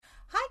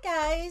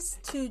guys,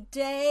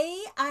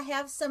 today I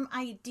have some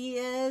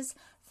ideas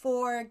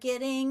for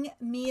getting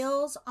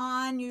meals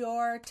on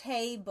your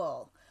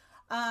table.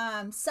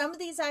 Some of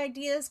these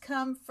ideas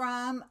come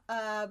from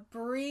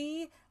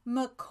Bree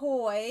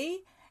McCoy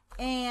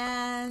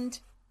and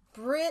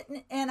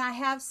Brittany, and I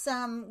have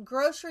some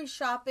grocery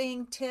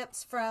shopping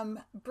tips from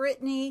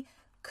Brittany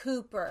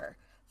Cooper.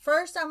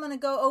 First, I'm going to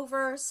go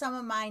over some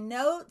of my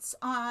notes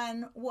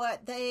on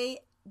what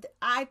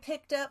I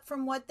picked up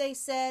from what they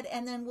said,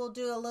 and then we'll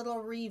do a little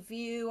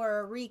review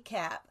or a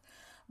recap.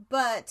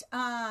 But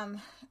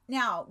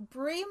now,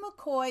 Bree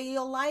McCoy,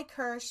 you'll like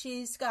her.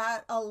 She's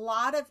got a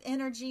lot of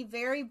energy,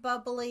 very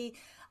bubbly.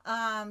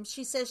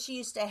 She says she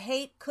used to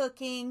hate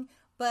cooking,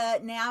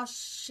 but now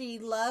she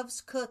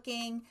loves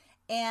cooking.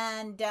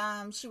 And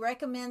she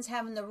recommends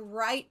having the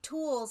right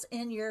tools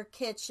in your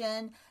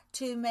kitchen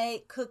to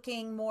make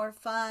cooking more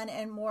fun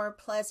and more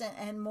pleasant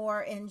and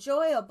more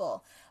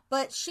enjoyable.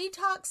 But she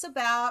talks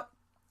about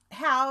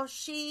how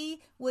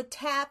she would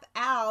tap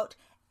out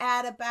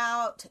at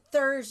about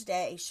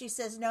Thursday. She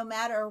says no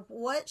matter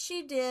what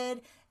she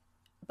did,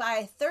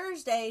 by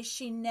Thursday,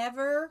 she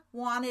never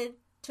wanted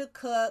to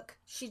cook.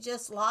 She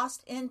just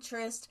lost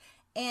interest,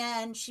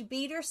 and she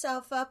beat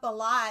herself up a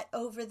lot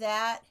over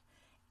that.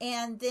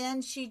 And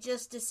then she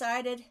just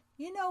decided,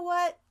 you know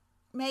what?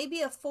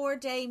 Maybe a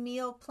 4-day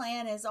meal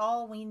plan is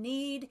all we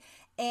need.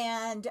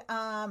 And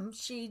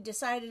she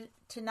decided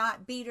to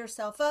not beat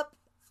herself up.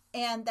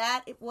 And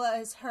that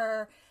was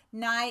her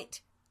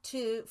night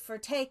for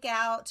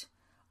takeout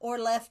or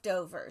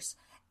leftovers.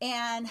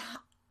 And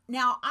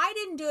now I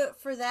didn't do it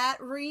for that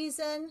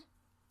reason,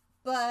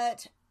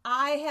 but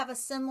I have a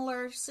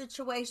similar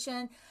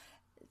situation.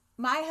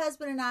 My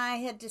husband and I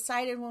had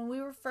decided when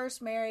we were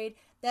first married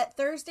that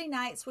Thursday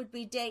nights would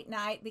be date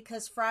night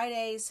because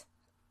Fridays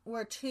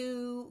were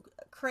too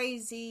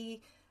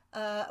crazy.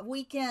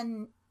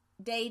 Weekend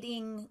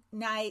dating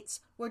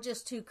nights were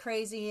just too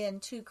crazy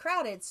and too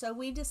crowded. So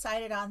we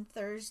decided on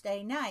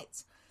Thursday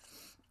nights.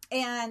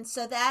 And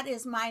so that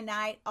is my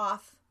night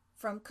off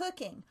from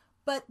cooking.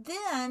 But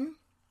then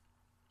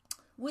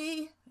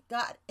we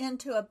got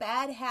into a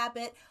bad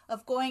habit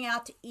of going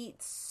out to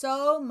eat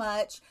so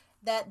much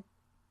that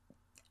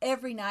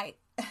every night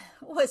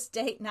was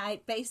date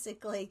night,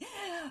 basically.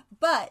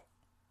 But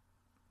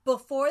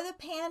before the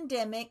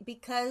pandemic,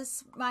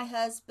 because my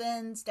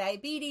husband's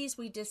diabetes,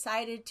 we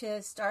decided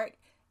to start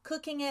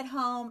cooking at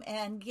home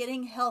and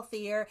getting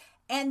healthier.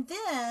 And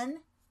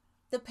then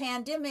the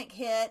pandemic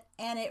hit,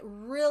 and it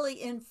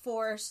really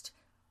enforced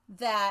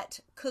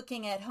that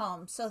cooking at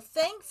home. So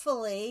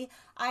thankfully,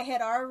 I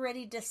had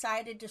already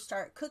decided to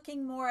start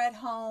cooking more at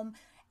home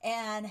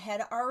and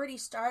had already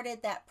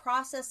started that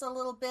process a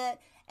little bit.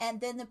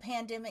 And then the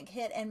pandemic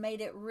hit and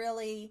made it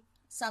really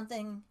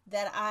something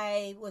that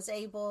I was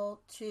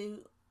able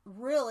to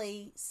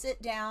really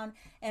sit down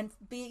and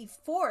be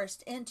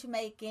forced into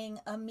making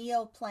a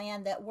meal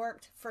plan that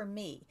worked for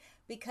me,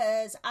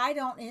 because I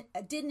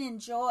didn't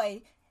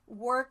enjoy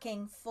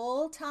working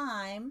full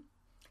time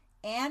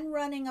and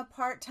running a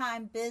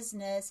part-time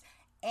business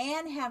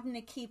and having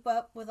to keep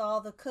up with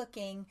all the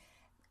cooking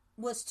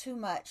was too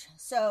much.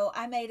 So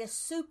I made a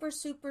super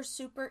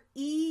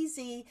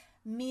easy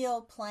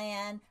meal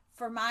plan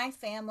for my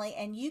family,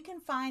 and you can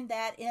find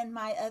that in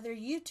my other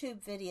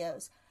YouTube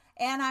videos.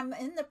 And I'm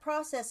in the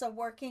process of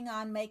working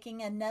on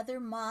making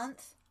another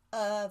month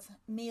of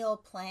meal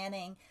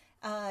planning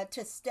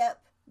to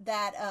step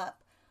that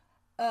up.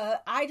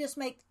 I just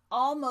make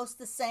almost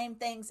the same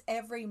things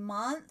every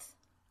month.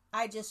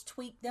 I just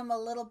tweak them a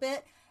little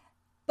bit.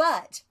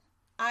 But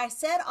I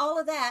said all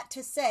of that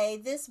to say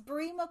this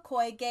Bree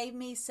McCoy gave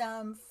me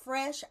some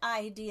fresh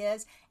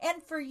ideas.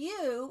 And for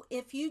you,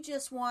 if you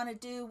just want to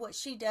do what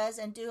she does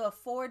and do a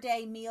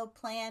 4-day meal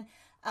plan,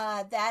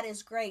 that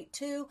is great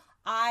too.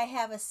 I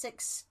have a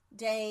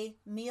 6-day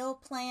meal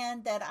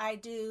plan that I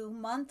do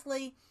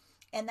monthly,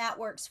 and that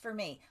works for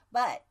me.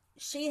 But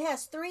she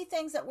has 3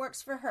 things that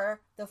works for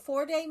her. The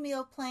 4-day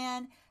meal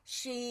plan,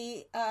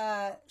 she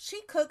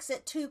cooks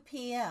at 2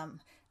 p.m.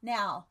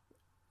 Now,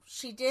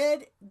 she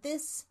did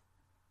this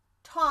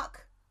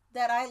talk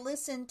that I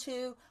listened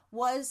to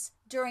was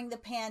during the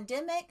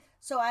pandemic,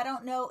 so I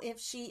don't know if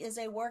she is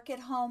a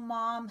work-at-home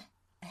mom,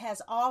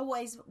 has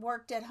always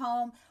worked at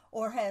home,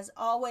 or has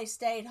always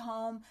stayed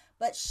home,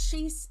 but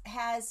she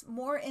has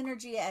more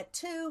energy at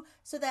 2,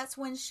 so that's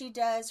when she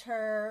does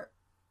her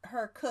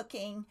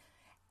cooking,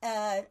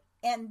 and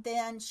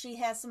then she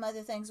has some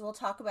other things we'll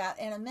talk about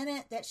in a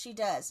minute that she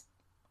does.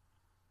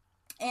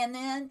 And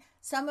then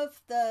some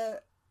of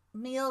the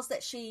meals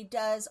that she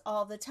does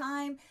all the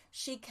time,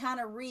 she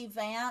kind of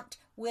revamped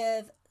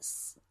with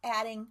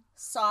adding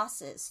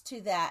sauces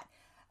to that.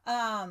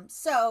 I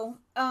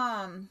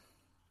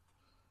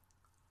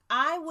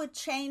would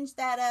change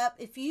that up.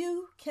 If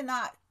you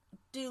cannot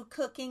do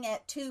cooking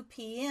at 2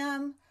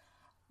 p.m.,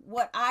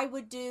 what I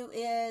would do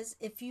is,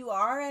 if you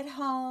are at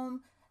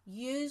home,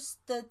 use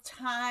the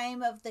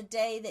time of the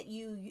day that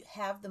you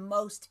have the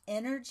most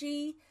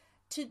energy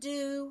to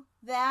do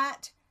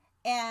that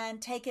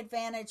and take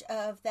advantage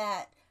of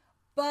that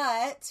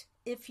But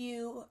if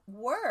you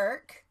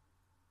work,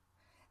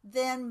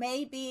 then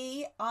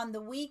maybe on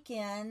the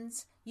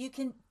weekends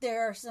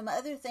there are some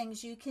other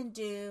things you can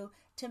do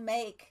to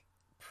make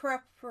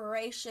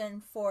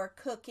preparation for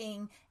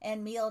cooking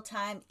and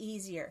mealtime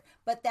easier.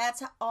 But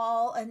that's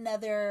all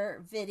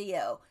another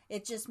video.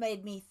 It just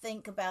made me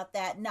think about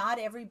that. Not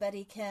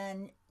everybody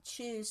can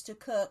choose to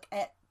cook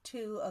at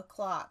 2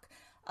 o'clock.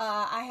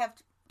 I have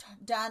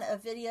done a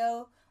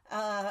video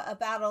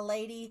about a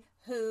lady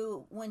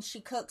who, when she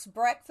cooks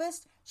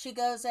breakfast, she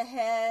goes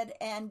ahead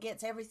and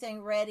gets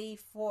everything ready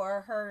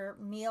for her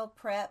meal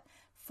prep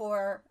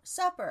for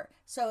supper.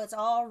 So it's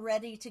all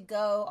ready to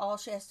go. All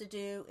she has to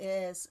do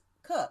is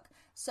cook.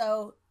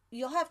 So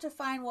you'll have to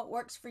find what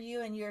works for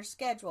you and your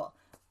schedule.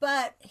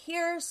 But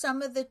here's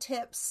some of the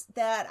tips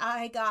that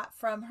I got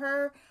from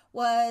her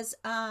was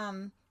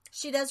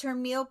she does her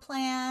meal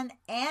plan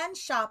and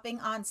shopping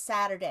on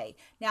Saturday.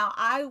 Now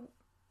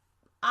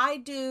I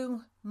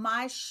do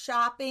my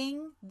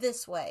shopping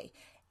this way.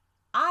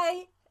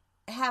 I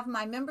have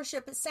my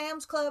membership at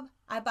Sam's Club.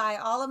 I buy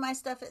all of my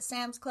stuff at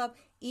Sam's Club,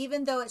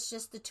 even though it's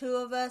just the two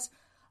of us,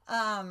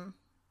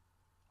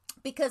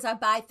 because I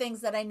buy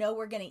things that I know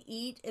we're going to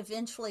eat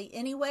eventually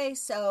anyway,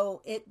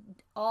 so it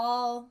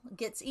all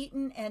gets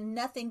eaten and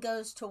nothing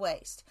goes to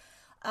waste.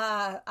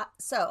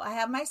 So I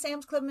have my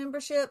Sam's Club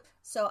membership,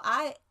 so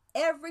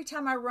every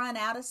time I run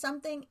out of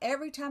something,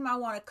 every time I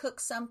want to cook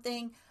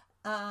something,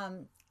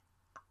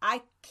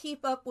 I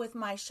keep up with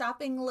my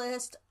shopping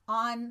list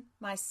on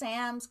my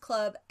Sam's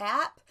Club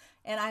app,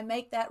 and I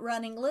make that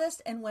running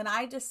list. And when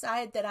I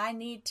decide that I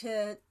need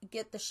to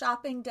get the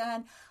shopping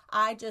done,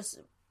 I just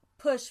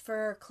push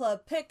for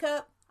club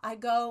pickup. I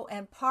go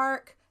and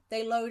park.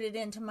 They load it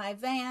into my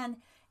van,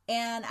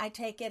 and I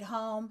take it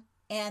home.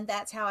 And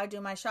that's how I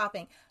do my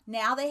shopping.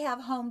 Now they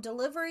have home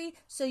delivery,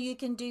 so you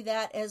can do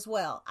that as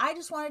well. I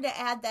just wanted to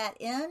add that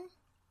in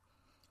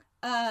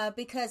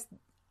because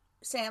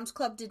Sam's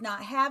Club did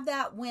not have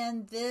that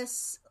when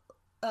this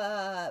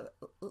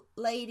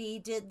lady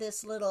did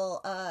this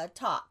little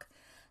talk.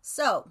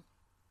 So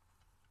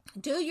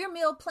do your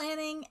meal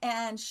planning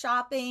and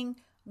shopping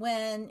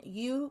when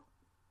you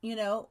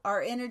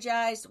are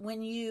energized,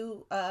 when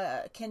you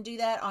can do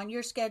that on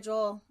your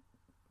schedule.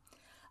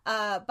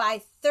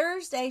 By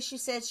Thursday, she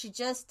said she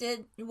just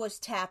was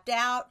tapped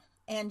out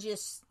and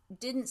just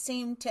didn't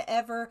seem to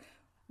ever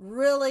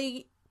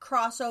really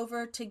cross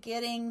over to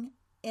getting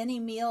any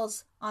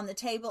meals on the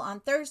table on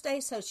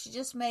Thursday, so she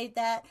just made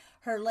that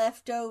her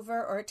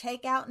leftover or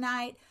takeout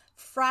night.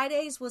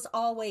 Fridays was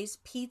always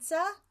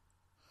pizza,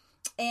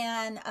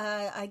 and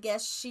I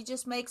guess she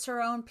just makes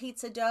her own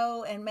pizza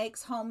dough and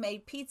makes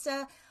homemade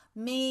pizza.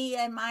 Me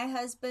and my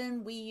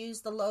husband, we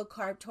use the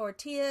low-carb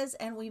tortillas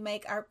and we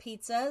make our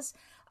pizzas,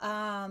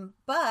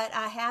 but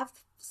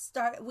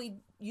we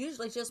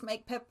usually just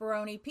make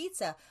pepperoni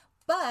pizza,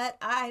 but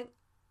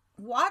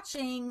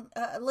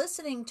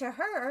listening to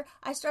her,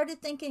 I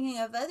started thinking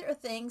of other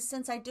things.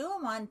 Since I do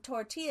them on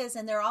tortillas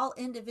and they're all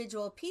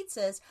individual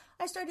pizzas,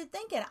 I started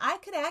thinking I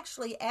could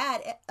actually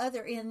add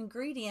other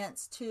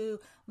ingredients to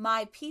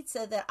my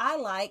pizza that I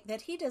like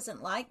that he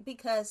doesn't like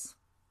because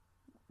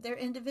they're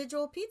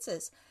individual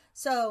pizzas.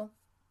 So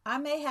I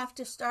may have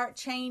to start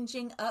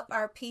changing up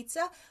our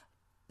pizza,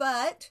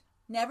 but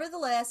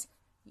nevertheless,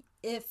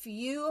 if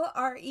you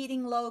are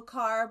eating low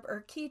carb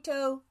or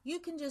keto, you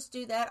can just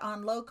do that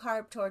on low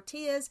carb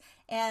tortillas,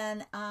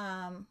 and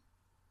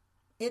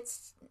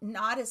it's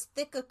not as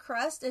thick a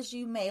crust as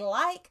you may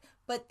like,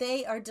 but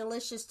they are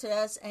delicious to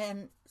us,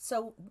 and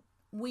so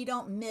we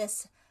don't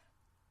miss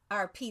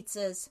our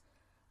pizzas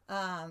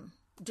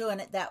doing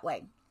it that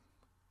way.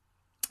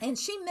 And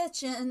she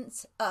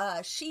mentions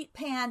sheet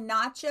pan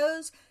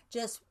nachos.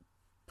 Just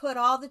put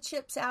all the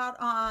chips out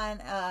on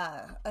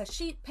a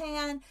sheet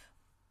pan,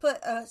 put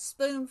a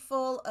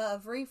spoonful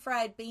of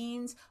refried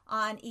beans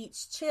on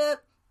each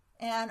chip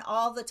and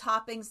all the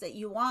toppings that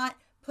you want.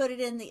 Put it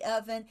in the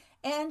oven.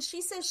 And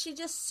she says she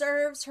just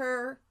serves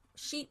her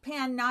sheet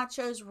pan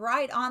nachos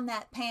right on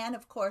that pan,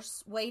 of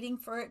course, waiting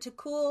for it to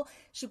cool.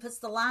 She puts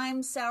the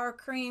lime, sour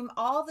cream,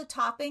 all the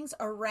toppings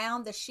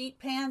around the sheet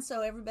pan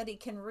so everybody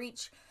can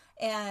reach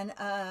and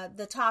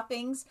the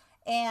toppings.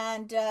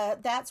 And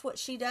that's what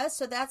she does.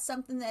 So that's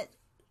something that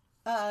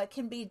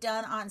can be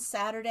done on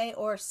Saturday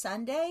or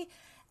Sunday.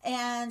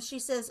 And she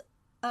says,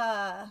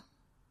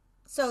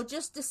 so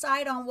just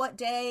decide on what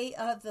day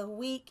of the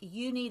week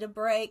you need a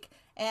break.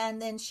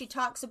 And then she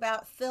talks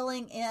about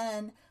filling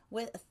in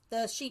with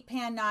the sheet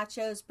pan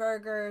nachos,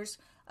 burgers,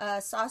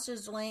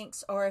 sausage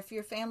links, or if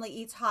your family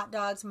eats hot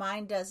dogs.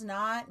 Mine does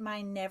not.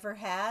 Mine never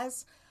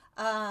has.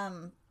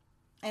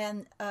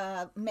 And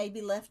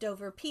maybe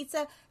leftover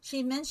pizza.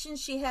 She mentioned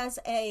she has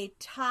a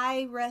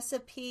Thai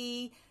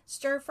recipe,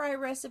 stir-fry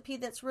recipe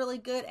that's really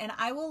good, and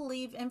I will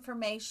leave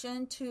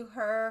information to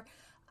her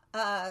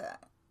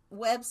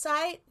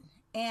website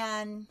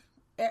and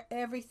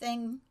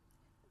everything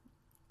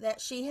that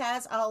she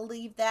has. I'll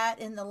leave that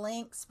in the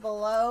links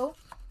below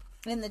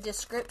in the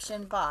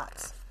description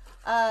box.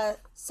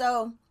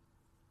 So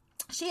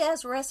She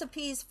has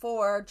recipes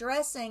for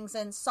dressings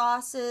and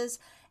sauces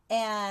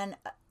and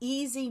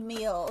easy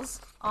meals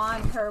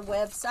on her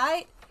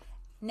website.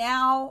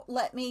 Now,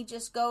 let me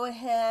just go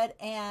ahead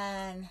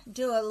and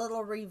do a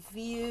little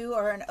review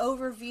or an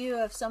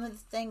overview of some of the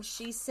things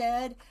she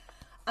said.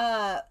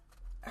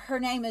 Her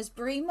name is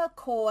Bree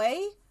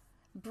McCoy.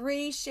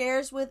 Bree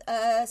shares with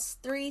us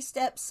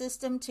 3-step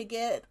system to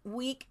get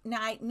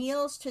weeknight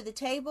meals to the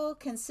table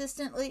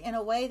consistently in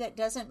a way that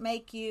doesn't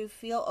make you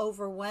feel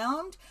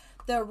overwhelmed.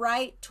 The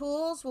right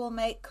tools will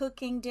make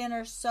cooking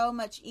dinner so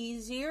much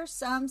easier.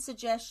 Some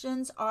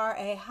suggestions are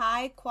a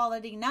high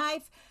quality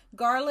knife,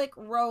 garlic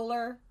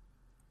roller,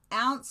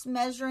 ounce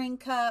measuring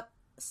cup,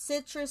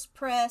 citrus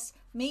press,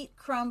 meat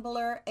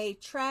crumbler, a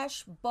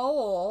trash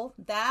bowl,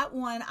 that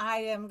one I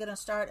am going to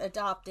start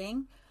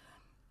adopting,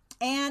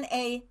 and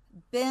a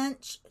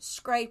bench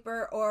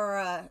scraper,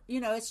 or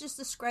it's just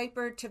a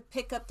scraper to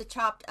pick up the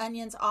chopped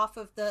onions off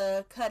of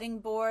the cutting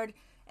board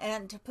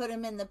and to put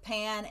them in the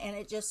pan, and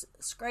it just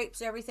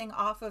scrapes everything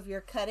off of your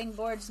cutting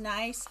boards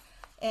nice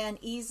and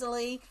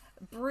easily.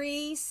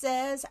 Bree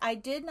says, I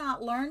did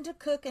not learn to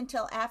cook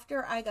until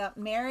after I got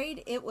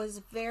married. It was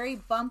a very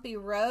bumpy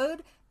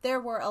road. There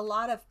were a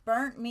lot of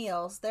burnt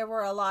meals. There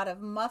were a lot of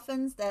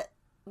muffins that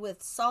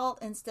with salt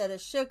instead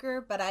of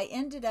sugar, but I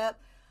ended up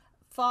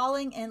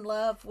falling in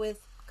love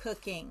with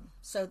cooking.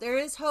 So there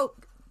is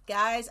hope,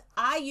 guys.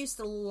 I used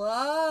to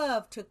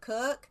love to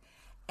cook,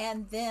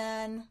 and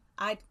then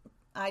I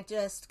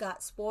just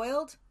got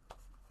spoiled,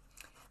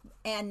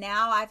 and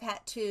now I've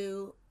had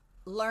to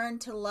learn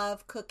to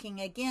love cooking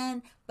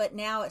again, but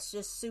now it's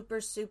just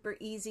super, super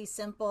easy,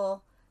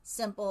 simple,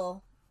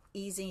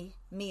 easy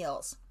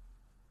meals.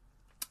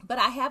 But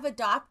I have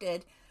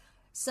adopted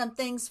some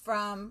things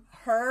from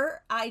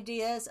her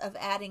ideas of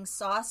adding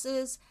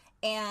sauces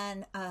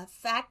and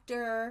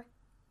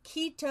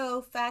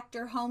keto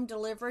factor home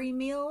delivery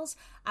meals.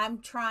 I'm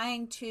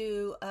trying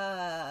to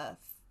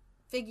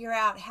figure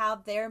out how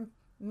their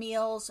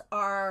meals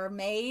are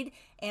made,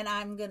 and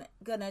I'm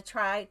gonna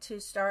try to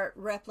start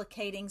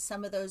replicating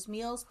some of those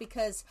meals,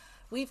 because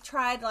we've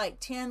tried like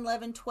 10,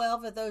 11,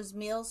 12 of those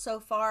meals so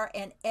far,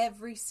 and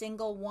every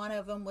single one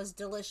of them was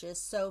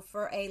delicious. So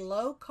for a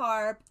low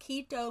carb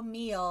keto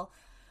meal,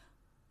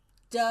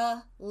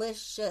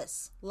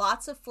 delicious,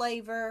 lots of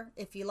flavor.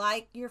 If you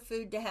like your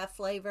food to have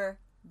flavor,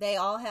 they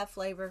all have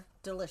flavor.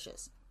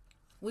 Delicious.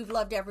 We've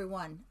loved every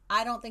one.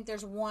 I don't think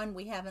there's one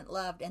we haven't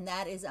loved, and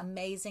that is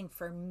amazing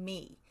for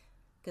me,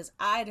 because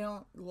I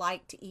don't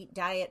like to eat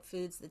diet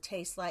foods that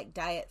taste like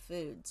diet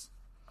foods.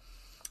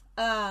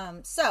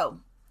 So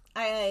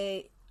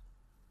I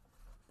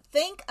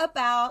think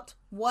about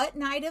what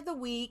night of the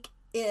week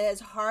is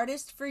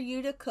hardest for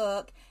you to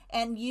cook,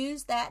 and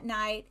use that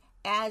night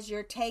as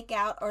your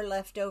takeout or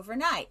leftover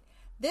night.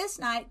 This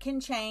night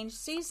can change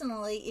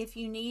seasonally if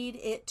you need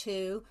it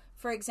to.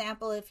 For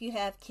example, if you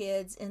have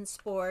kids in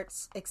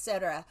sports,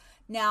 etc.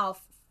 Now,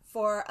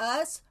 for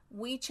us,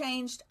 we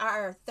changed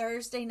our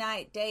Thursday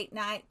night date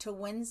night to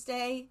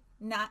Wednesday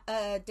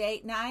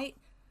date night.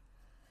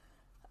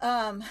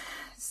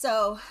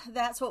 So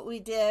that's what we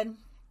did.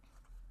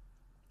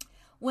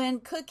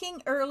 When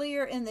cooking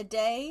earlier in the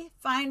day,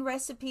 find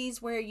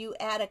recipes where you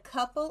add a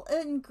couple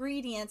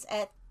ingredients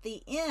at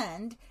the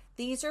end.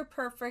 These are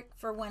perfect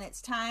for when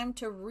it's time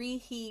to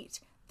reheat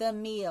the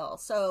meal.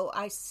 So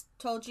I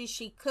told you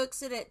she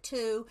cooks it at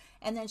 2,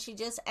 and then she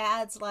just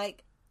adds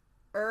like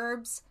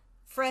herbs,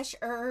 fresh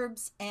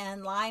herbs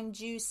and lime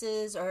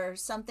juices or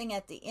something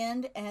at the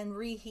end, and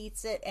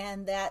reheats it,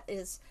 and that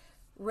is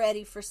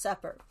ready for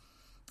supper.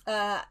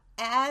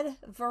 Add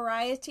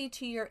variety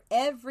to your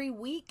every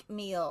week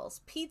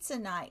meals, pizza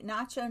night,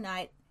 nacho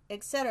night,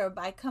 etc.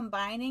 by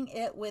combining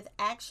it with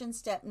action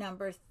step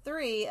number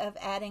 3 of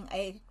adding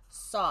a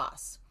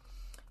sauce.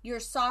 Your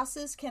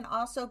sauces can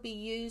also be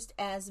used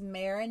as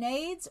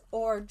marinades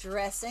or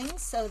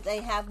dressings, so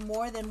they have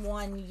more than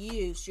one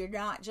use. You're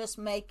not just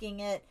making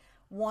it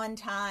one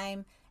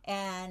time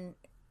and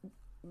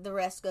the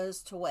rest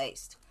goes to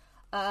waste.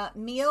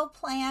 Meal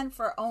plan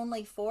for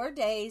only 4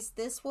 days.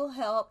 This will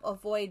help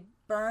avoid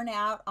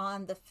burnout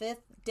on the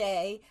 5th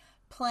day.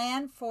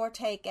 Plan for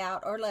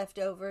takeout or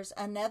leftovers.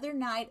 Another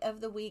night of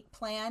the week,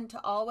 plan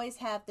to always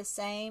have the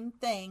same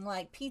thing,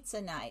 like pizza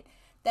night.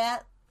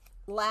 That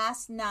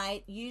last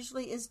night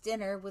usually is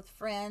dinner with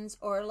friends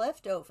or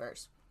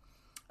leftovers.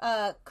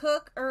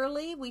 Cook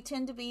early. We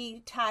tend to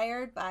be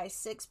tired by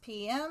 6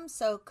 p.m.,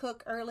 so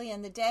cook early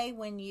in the day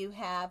when you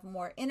have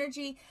more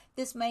energy.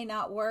 This may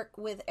not work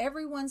with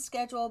everyone's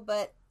schedule,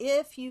 but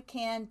if you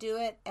can do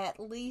it at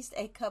least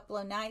a couple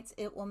of nights,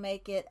 it will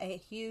make a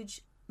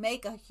huge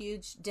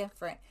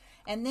difference.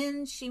 And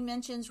then she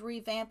mentions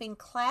revamping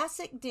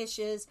classic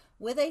dishes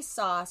with a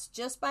sauce.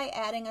 Just by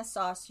adding a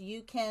sauce,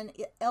 you can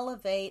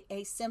elevate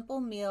a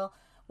simple meal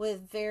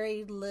with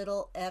very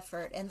little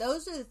effort. And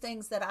those are the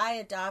things that I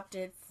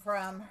adopted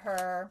from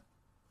her.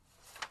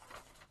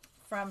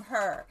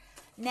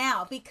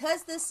 Now,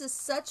 because this is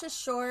such a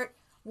short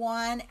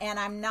one, and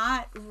I'm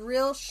not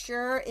real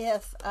sure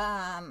if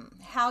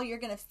how you're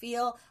going to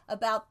feel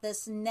about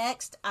this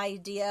next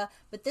idea,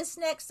 but this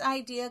next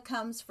idea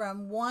comes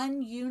from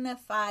One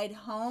Unified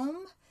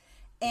Home,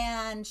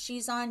 and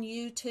she's on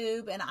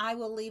YouTube, and I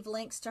will leave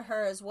links to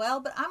her as well.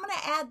 But I'm going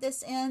to add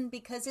this in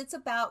because it's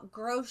about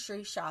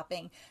grocery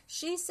shopping.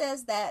 She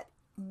says that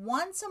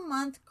once a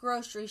month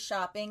grocery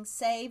shopping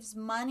saves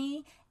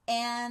money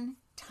and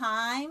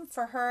time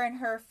for her and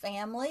her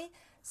family.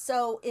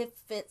 So if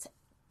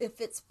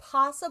it's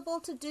possible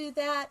to do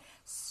that,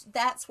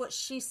 that's what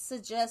she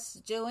suggests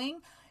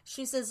doing.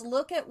 She says,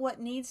 look at what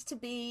needs to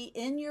be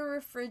in your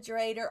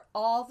refrigerator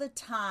all the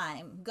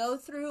time. Go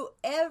through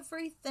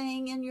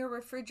everything in your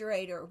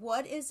refrigerator.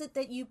 What is it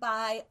that you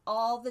buy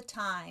all the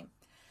time?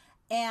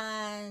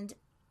 And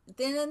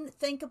then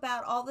think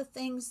about all the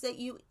things that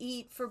you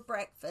eat for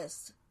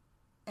breakfast.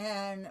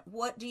 And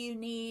what do you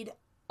need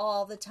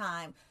all the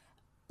time?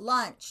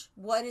 Lunch.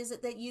 What is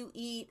it that you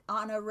eat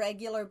on a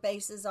regular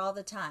basis all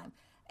the time?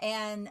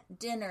 And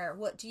dinner,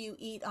 what do you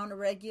eat on a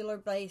regular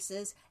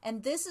basis?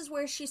 And this is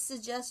where she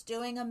suggests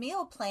doing a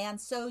meal plan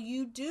so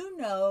you do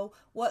know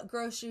what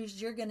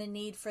groceries you're going to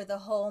need for the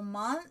whole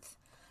month.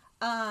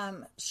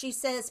 She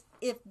says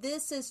if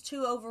this is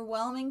too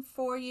overwhelming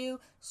for you,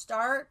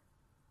 start,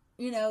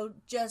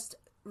 just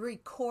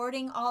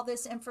recording all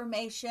this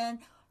information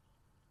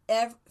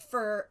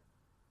for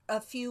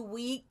a few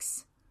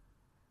weeks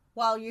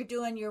while you're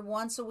doing your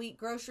once a week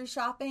grocery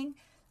shopping.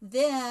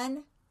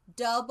 Then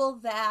double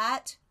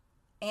that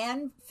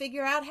and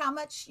figure out how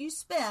much you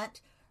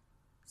spent,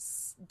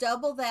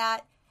 double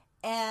that,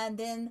 and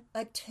then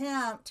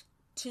attempt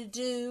to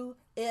do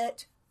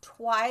it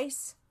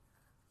twice.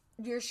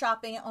 You're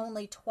shopping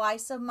only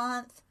twice a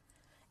month,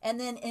 and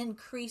then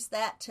increase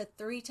that to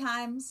 3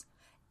 times,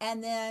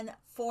 and then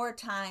 4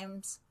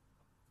 times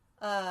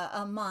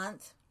a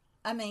month.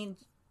 I mean,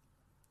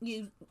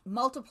 you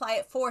multiply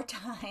it 4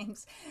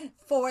 times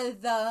for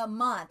the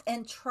month,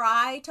 and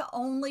try to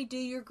only do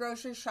your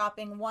grocery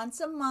shopping once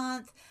a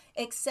month,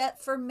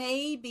 except for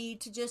maybe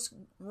to just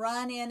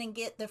run in and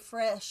get the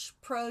fresh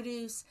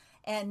produce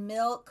and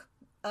milk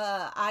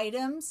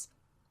items.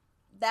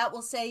 That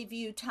will save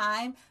you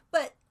time.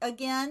 But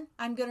again,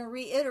 I'm going to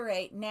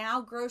reiterate,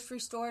 now grocery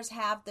stores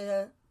have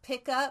the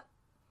pickup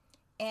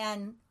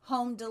and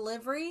home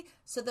delivery,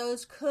 so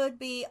those could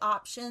be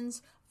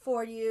options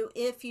for you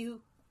if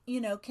you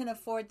can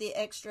afford the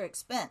extra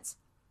expense.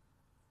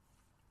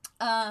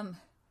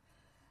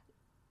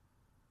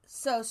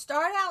 So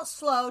start out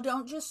slow.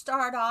 Don't just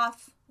start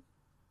off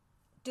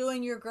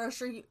doing your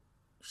grocery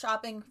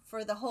shopping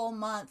for the whole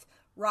month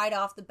right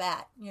off the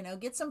bat.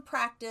 Get some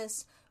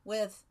practice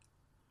with,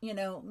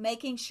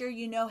 making sure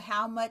you know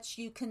how much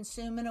you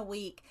consume in a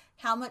week,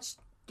 how much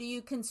do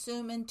you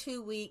consume in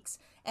 2 weeks,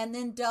 and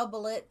then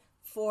double it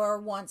for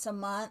once a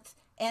month.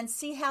 And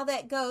see how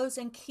that goes,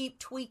 and keep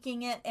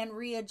tweaking it and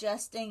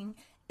readjusting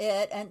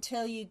it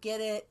until you get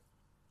it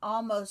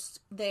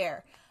almost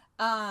there.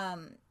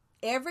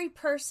 Every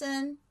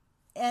person,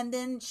 and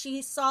then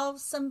she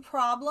solves some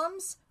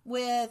problems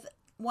with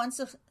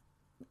once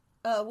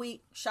a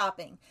week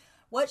shopping.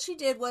 What she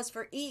did was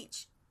for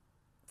each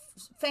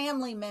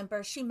family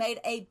member, she made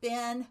a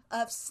bin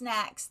of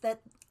snacks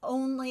that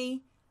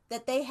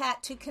they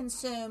had to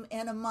consume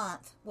in a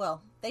month.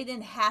 Well, they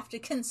didn't have to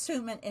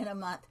consume it in a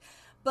month,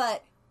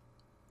 but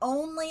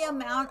only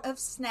amount of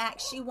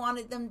snacks she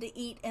wanted them to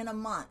eat in a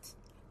month.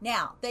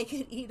 Now, they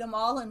could eat them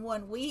all in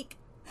 1 week,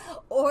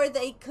 or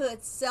they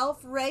could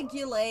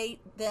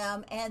self-regulate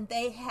them, and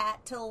they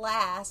had to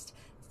last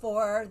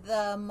for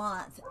the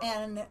month.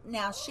 And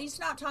now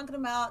she's not talking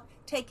about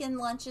taking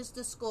lunches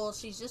to school.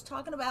 She's just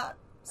talking about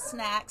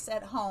snacks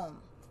at home.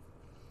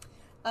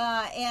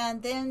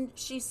 And then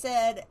she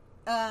said,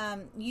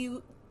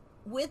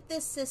 with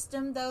this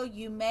system, though,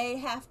 you may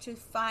have to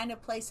find a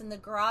place in the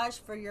garage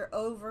for your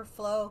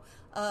overflow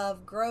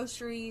of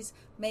groceries.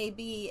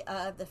 Maybe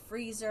the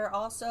freezer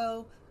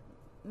also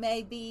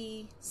may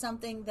be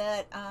something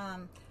that,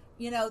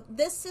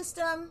 this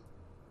system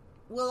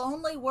will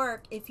only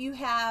work if you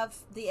have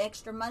the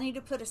extra money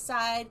to put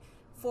aside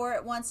for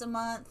it once a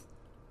month,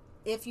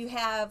 if you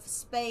have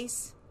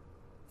space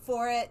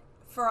for it,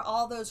 for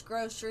all those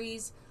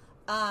groceries,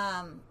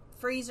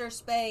 freezer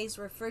space,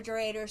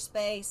 refrigerator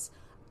space.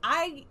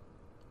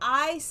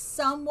 I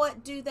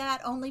somewhat do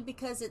that only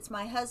because it's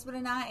my husband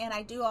and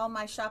I do all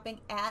my shopping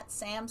at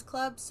Sam's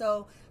Club.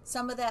 So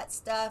some of that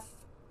stuff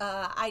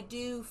I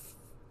do,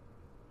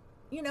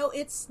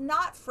 it's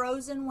not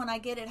frozen when I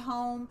get it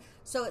home.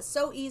 So it's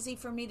so easy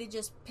for me to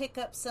just pick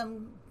up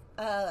some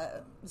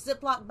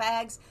Ziploc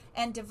bags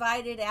and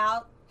divide it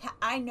out.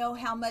 I know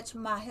how much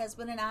my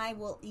husband and I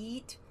will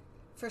eat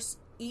for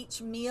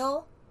each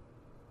meal.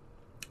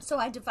 So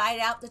I divide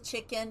out the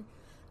chicken.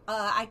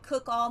 I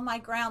cook all my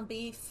ground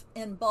beef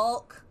in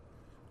bulk,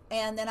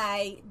 and then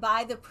I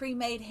buy the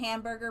pre-made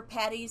hamburger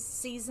patties,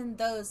 season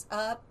those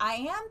up. I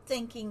am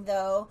thinking,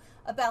 though,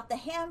 about the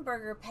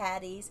hamburger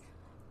patties.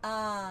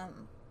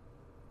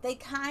 They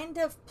kind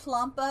of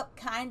plump up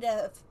kind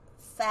of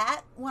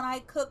fat when I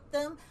cook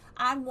them.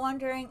 I'm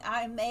wondering,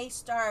 I may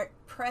start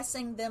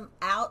pressing them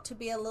out to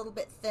be a little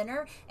bit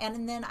thinner,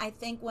 and then I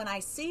think when I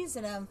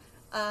season them,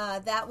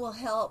 that will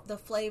help the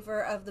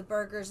flavor of the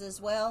burgers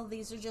as well.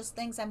 These are just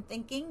things I'm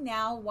thinking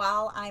now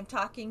while I'm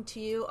talking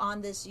to you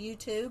on this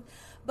YouTube.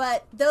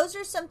 But those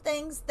are some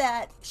things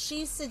that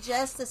she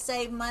suggests to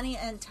save money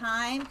and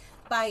time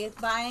by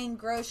buying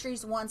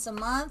groceries once a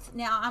month.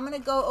 Now, I'm going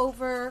to go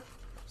over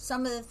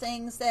some of the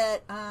things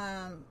that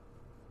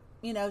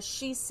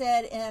she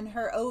said in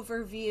her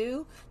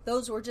overview.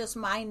 Those were just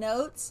my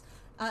notes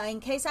in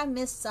case I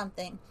missed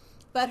something.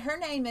 But her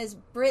name is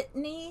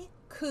Brittany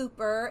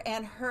Cooper,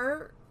 and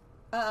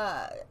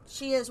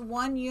she is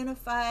One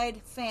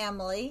Unified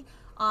Family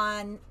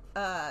on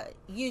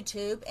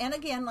YouTube. And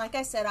again, like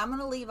I said, I'm going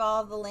to leave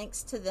all the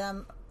links to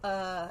them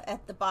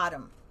at the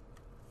bottom.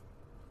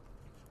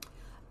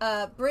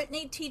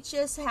 Brittany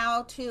teaches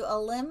how to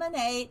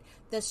eliminate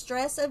the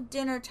stress of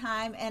dinner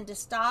time and to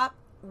stop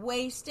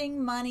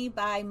wasting money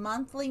by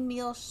monthly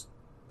meal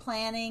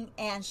planning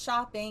and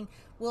shopping.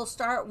 We'll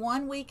start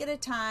 1 week at a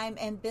time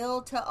and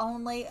build to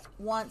only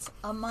once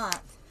a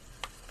month.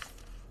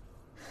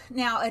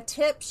 Now, a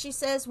tip, she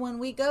says, when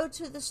we go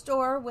to the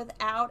store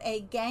without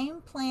a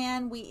game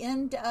plan, we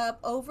end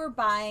up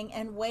overbuying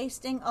and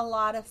wasting a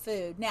lot of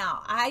food.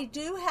 Now, I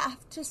do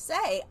have to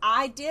say,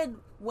 I did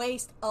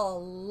waste a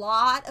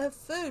lot of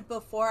food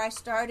before I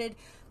started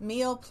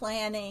meal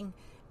planning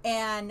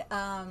and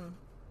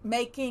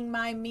making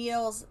my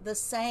meals the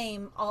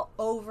same all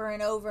over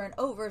and over and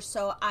over,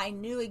 so I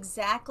knew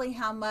exactly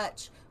how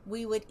much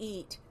we would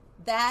eat.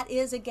 That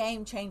is a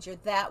game changer.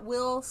 That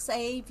will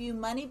save you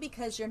money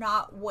because you're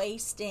not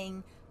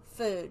wasting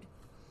food.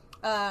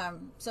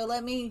 So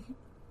let me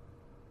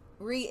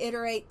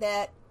reiterate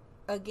that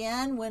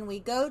again. When we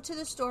go to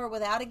the store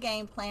without a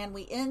game plan,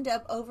 we end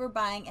up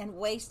overbuying and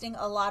wasting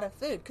a lot of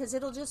food because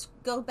it'll just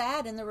go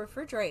bad in the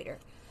refrigerator.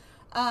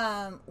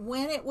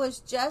 When it was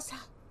just,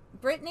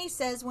 Brittany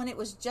says, when it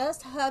was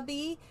just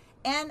hubby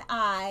and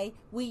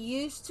we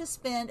used to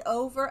spend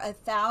over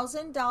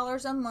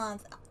 $1,000 a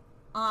month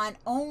on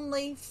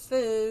only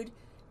food.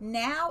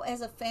 Now, as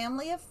a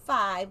family of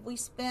 5, we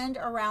spend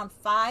around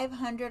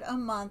 $500 a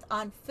month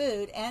on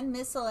food and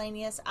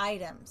miscellaneous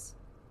items.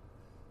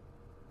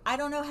 I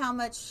don't know how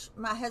much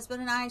my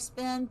husband and I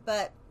spend,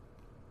 but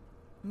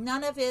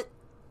none of it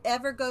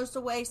ever goes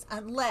to waste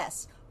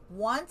unless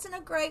once in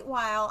a great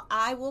while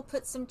I will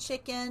put some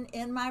chicken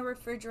in my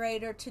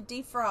refrigerator to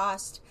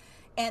defrost,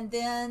 and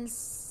then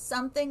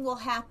something will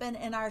happen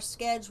in our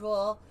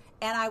schedule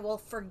and I will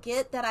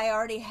forget that I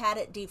already had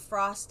it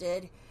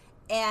defrosted,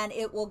 and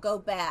it will go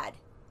bad.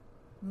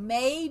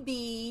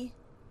 Maybe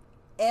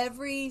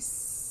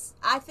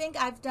I think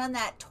I've done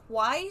that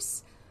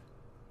twice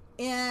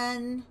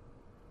in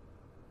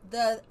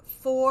the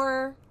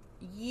 3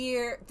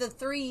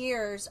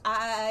 years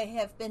I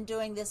have been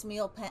doing this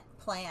meal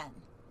plan.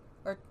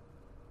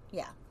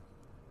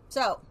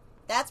 So,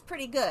 that's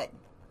pretty good.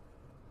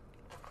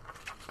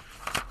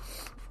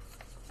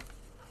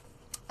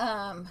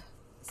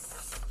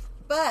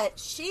 But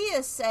she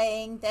is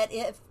saying that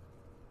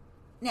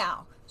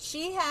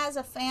she has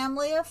a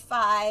family of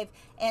 5,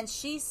 and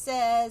she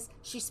says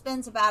she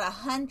spends about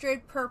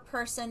 $100 per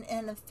person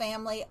in the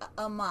family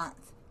a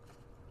month.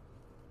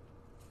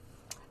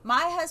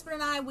 My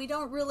husband and I, we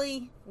don't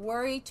really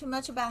worry too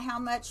much about how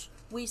much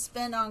we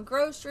spend on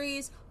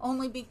groceries,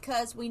 only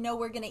because we know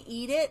we're going to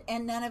eat it,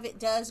 and none of it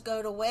does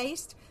go to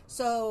waste.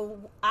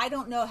 So I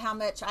don't know how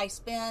much I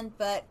spend,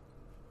 but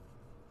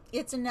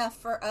it's enough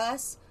for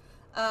us.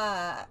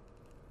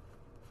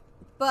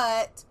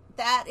 But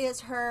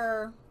that's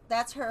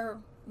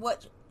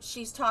what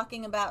she's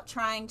talking about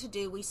trying to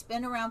do. We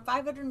spend around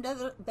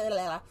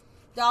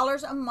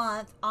 $500 a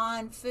month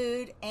on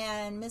food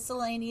and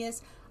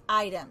miscellaneous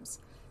items.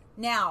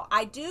 Now,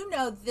 I do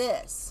know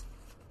this.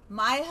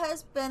 My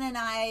husband and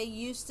I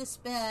used to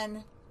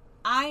spend,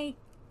 I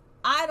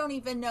don't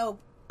even know,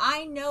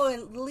 I know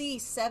at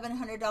least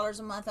 $700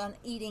 a month on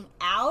eating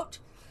out.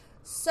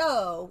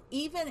 So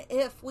even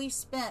if we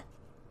spent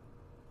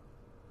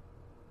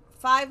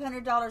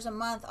 $500 a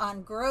month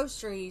on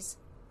groceries,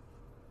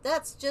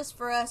 that's just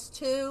for us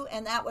too,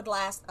 and that would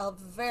last a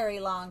very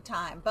long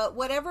time. But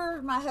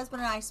whatever my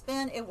husband and I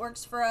spend, it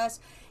works for us,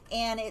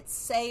 and it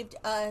saved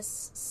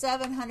us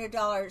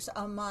 $700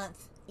 a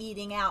month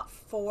eating out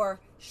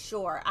for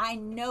sure. I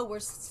know we're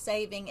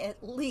saving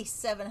at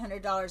least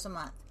 $700 a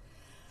month.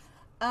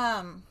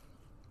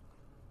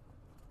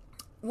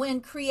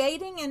 When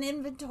creating an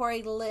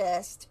inventory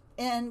list,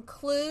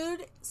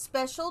 include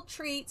special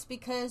treats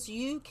because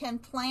you can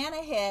plan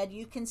ahead.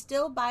 You can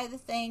still buy the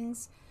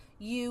things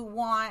you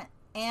want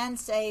and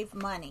save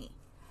money.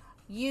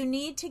 You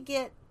need to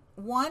get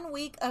 1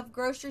 week of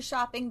grocery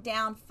shopping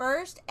down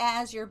first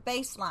as your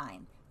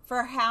baseline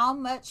for how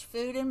much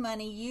food and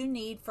money you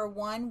need for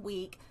 1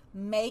 week.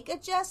 Make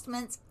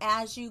adjustments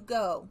as you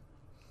go.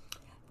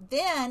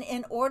 Then,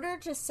 in order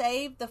to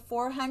save the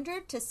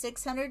 $400 to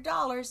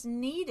 $600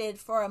 needed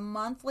for a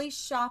monthly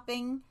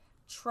shopping,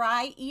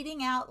 try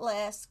eating out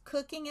less,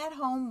 cooking at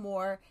home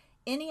more.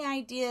 Any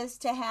ideas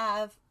to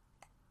have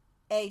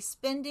a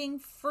spending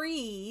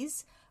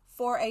freeze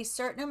for a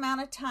certain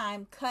amount of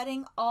time,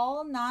 cutting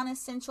all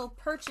non-essential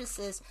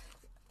purchases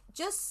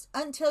just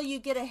until you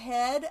get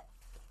ahead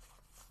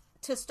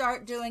to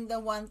start doing the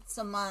once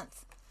a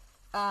month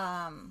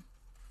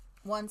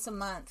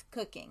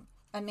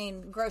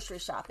grocery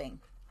shopping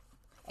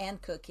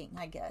and cooking,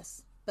 I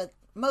guess. But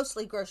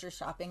mostly grocery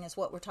shopping is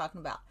what we're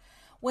talking about.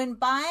 When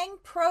buying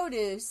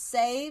produce,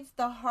 save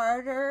the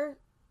harder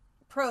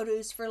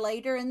produce for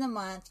later in the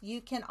month.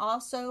 You can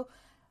also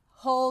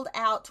hold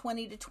out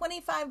 $20 to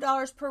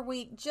 $25 per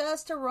week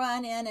just to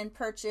run in and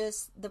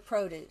purchase the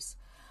produce.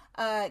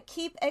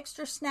 Keep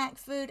extra snack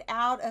food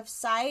out of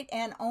sight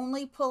and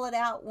only pull it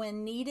out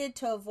when needed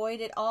to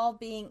avoid it all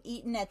being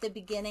eaten at the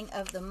beginning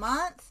of the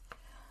month.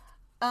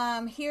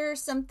 Here are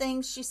some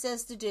things she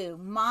says to do.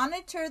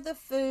 Monitor the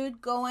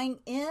food going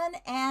in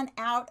and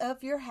out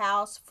of your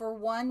house for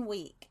 1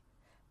 week.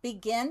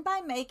 Begin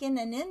by making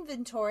an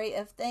inventory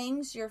of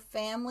things your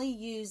family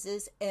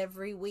uses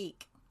every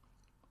week.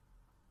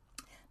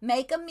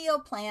 Make a meal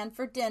plan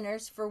for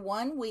dinners for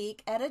 1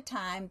 week at a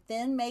time,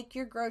 then make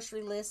your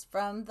grocery list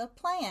from the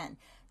plan.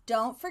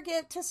 Don't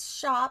forget to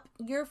shop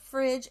your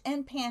fridge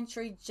and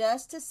pantry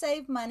just to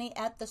save money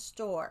at the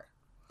store.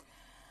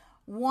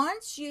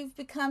 Once you've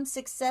become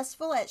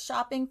successful at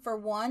shopping for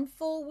 1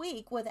 full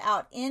week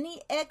without any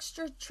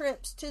extra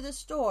trips to the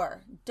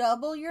store,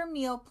 double your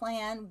meal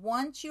plan.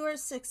 Once you are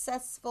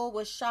successful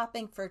with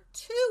shopping for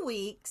 2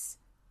 weeks,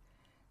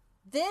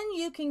 then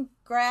you can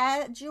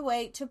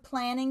graduate to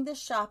planning the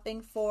shopping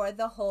for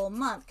the whole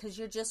month because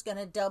you're just going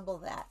to double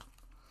that.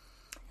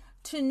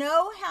 To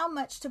know how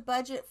much to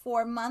budget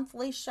for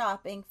monthly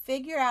shopping,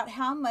 figure out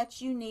how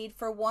much you need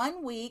for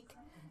 1 week,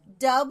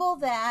 double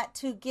that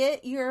to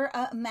get your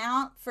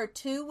amount for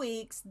 2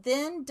 weeks,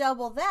 then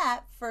double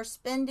that for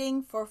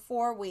spending for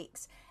 4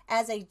 weeks.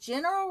 As a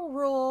general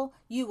rule,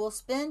 you will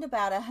spend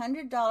about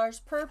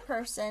 $100 per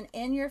person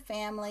in your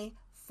family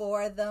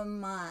for the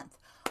month.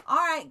 All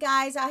right,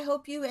 guys, I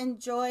hope you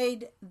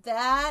enjoyed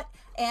that,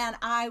 and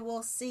I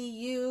will see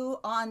you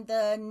on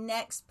the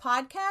next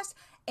podcast,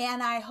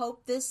 and I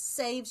hope this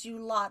saves you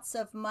lots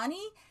of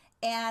money,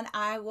 and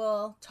I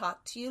will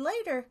talk to you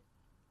later.